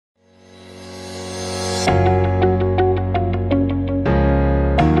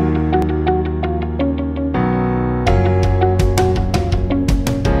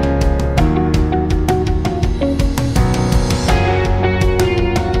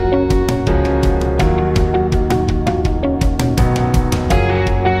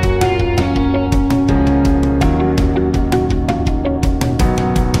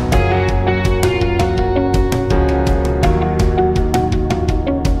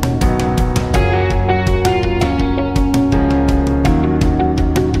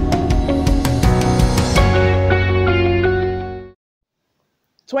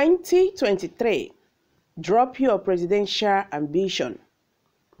2023, drop your presidential ambition.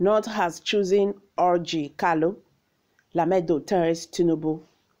 North has chosen Orji, Kalu, Lamedo tells Tinubu,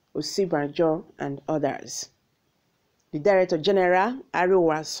 Ãmbition, and others. The Director General,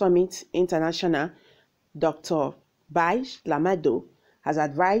 Arewa Summit International, Dr. Baish Lamedo, has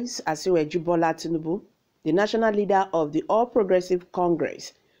advised Asiwaju Bola Tinubu, the national leader of the All Progressive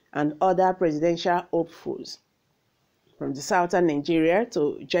Congress, and other presidential hopefuls from the southern Nigeria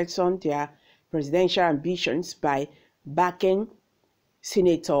to jettison their presidential ambitions by backing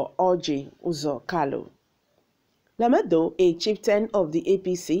Senator Orji Kalu. Lamedo, a chieftain of the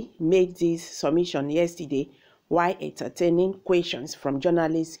APC, made this submission yesterday while entertaining questions from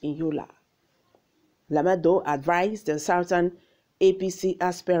journalists in Yola. Lamedo advised the southern APC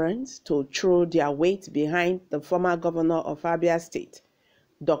aspirants to throw their weight behind the former governor of Abia State,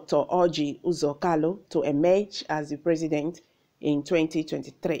 Dr. Orji Kalu, to emerge as the president in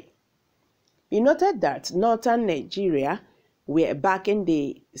 2023. He noted that northern Nigeria were backing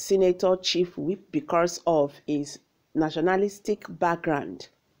the senator chief whip because of his nationalistic background.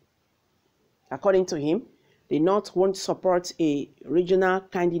 According to him, the North won't support a regional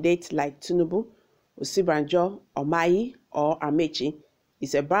candidate like Tinubu, Ãmbition, Omayi, or Ãmbition.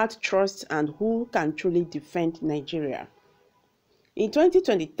 It's about trust and who can truly defend Nigeria. In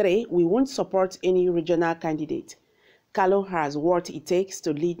 2023, we won't support any regional candidate. Kalu has what it takes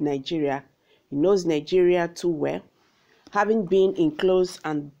to lead Nigeria. He knows Nigeria too well, having been in close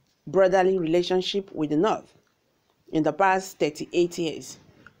and brotherly relationship with the North in the past 38 years.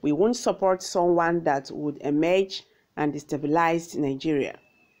 We won't support someone that would emerge and destabilize Nigeria.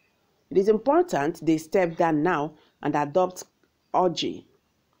 It is important they step down now and adopt Orji,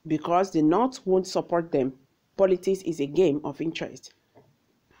 because the North won't support them. Politics is a game of interest.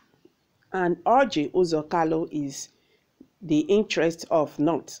 And Orji Kalu is the interest of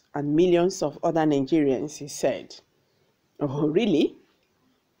North and millions of other Nigerians, he said. Oh, really?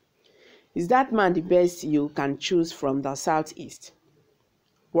 Is that man the best you can choose from the southeast?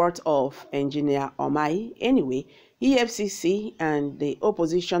 Word of Engineer Omayi. Anyway, EFCC and the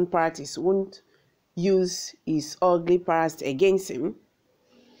opposition parties won't use his ugly past against him.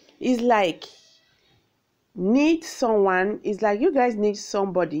 It's like you guys need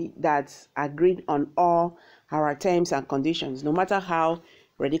somebody that's agreed on all our terms and conditions, no matter how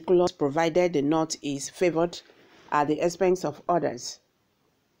ridiculous, provided the North is favored at the expense of others.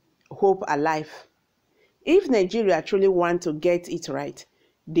 Hope alive. If Nigeria truly want to get it right,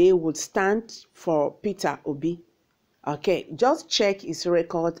 they would stand for Peter Obi. Okay, just check his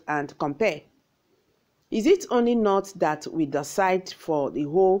record and compare. Is it only North that we decide for the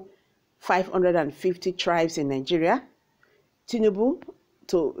whole 550 tribes in Nigeria? Tinubu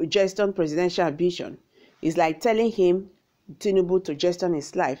to jettison presidential ambition is like telling him Tinubu to jettison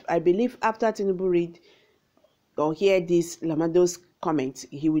his life. I believe after Tinubu read or hear this Lamedo's comment,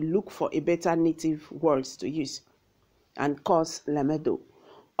 he will look for a better native words to use and curse Lamedo.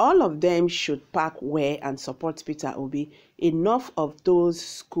 All of them should pack well and support Peter Obi. Enough of those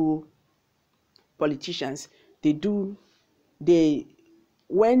school politicians. When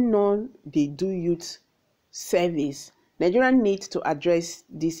they do youth service, Nigeria needs to address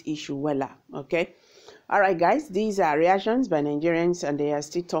this issue well. Okay? All right, guys, these are reactions by Nigerians and they are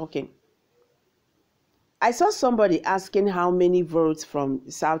still talking. I saw somebody asking how many votes from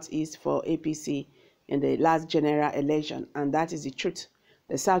Southeast for APC in the last general election, and that is the truth.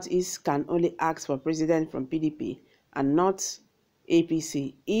 The Southeast can only ask for president from PDP and not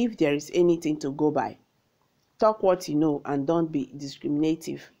APC if there is anything to go by. Talk what you know and don't be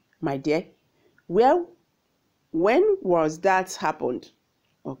discriminative, my dear. Well, when was that happened?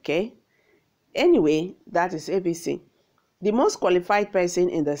 Okay. Anyway, that is APC. The most qualified person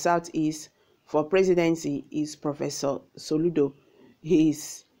in the Southeast for presidency is Professor Soludo. He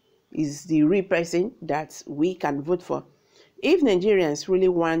is the real person that we can vote for. If Nigerians really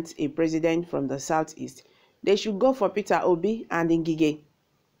want a president from the Southeast, they should go for Peter Obi and Ngige.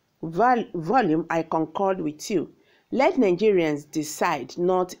 Volume, I concord with you. Let Nigerians decide,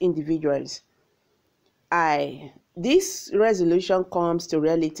 not individuals. This resolution comes to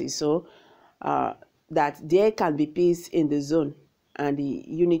reality so that there can be peace in the zone and the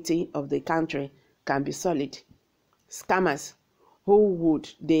unity of the country can be solid. Scammers, who would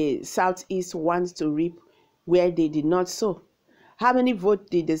the Southeast want to reap where they did not sow? How many votes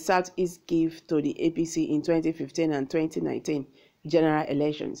did the Southeast give to the APC in 2015 and 2019 general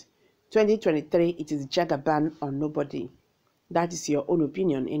elections? 2023, it is Jagaban or nobody. That is your own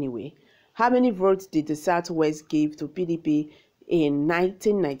opinion anyway. How many votes did the Southwest give to PDP in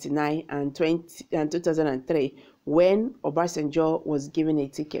 1999 and 2003 when Obasanjo was given a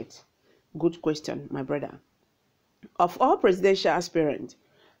ticket? Good question, my brother. Of all presidential aspirants,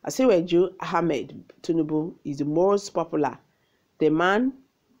 Asiwaju Ahmed Tinubu is the most popular. The man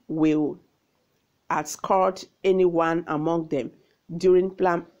will outscored anyone among them during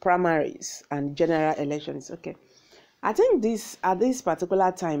primaries and general elections. Okay, I think at this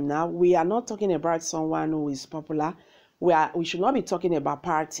particular time now, we are not talking about someone who is popular. We should not be talking about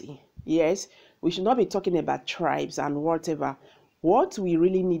party. Yes, we should not be talking about tribes and whatever. What we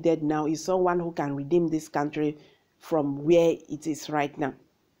really needed now is someone who can redeem this country from where it is right now.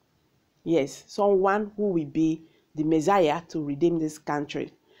 Yes, someone who will be the Messiah to redeem this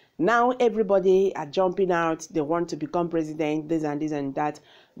country. Now everybody are jumping out. They want to become president, this and that.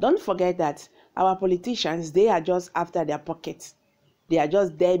 Don't forget that our politicians, they are just after their pockets. They are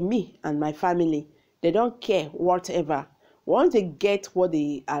just there, me and my family. They don't care whatever. Once they get what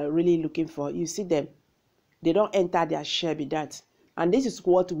they are really looking for, you see them. They don't enter their share with that. And this is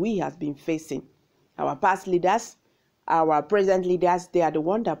what we have been facing. Our past leaders, our present leaders, they are the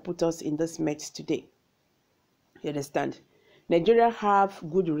ones that put us in this mess today. You understand? Nigeria have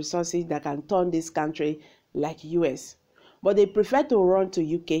good resources that can turn this country like US. But they prefer to run to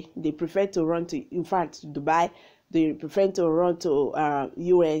UK. They prefer to run to, in fact, Dubai. They prefer to run to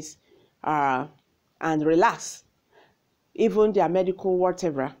US and relax. Even their medical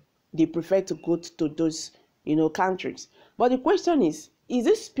whatever, they prefer to go to those, countries. But the question is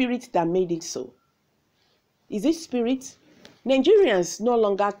it spirit that made it so? Is it spirit? Nigerians no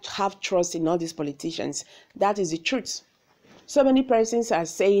longer have trust in all these politicians. That is the truth. So many persons are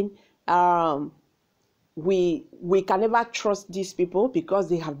saying we can never trust these people because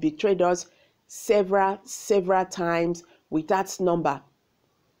they have betrayed us several times without number.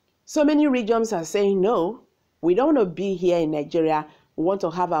 So many regions are saying no, we don't want to be here in Nigeria. We want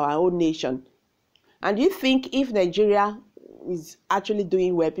to have our own nation. And you think if Nigeria is actually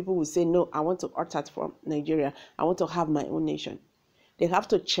doing well, people will say, no, I want to opt out from Nigeria. I want to have my own nation. They have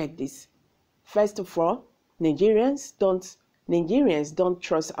to check this. First of all, Nigerians don't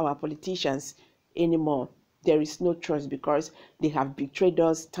trust our politicians anymore. There is no trust because they have betrayed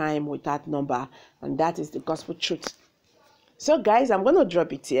us time without number. And that is the gospel truth. So guys, I'm going to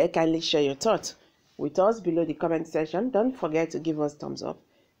drop it here. Kindly share your thoughts with us below the comment section. Don't forget to give us thumbs up.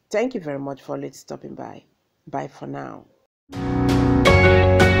 Thank you very much for stopping by. Bye for now.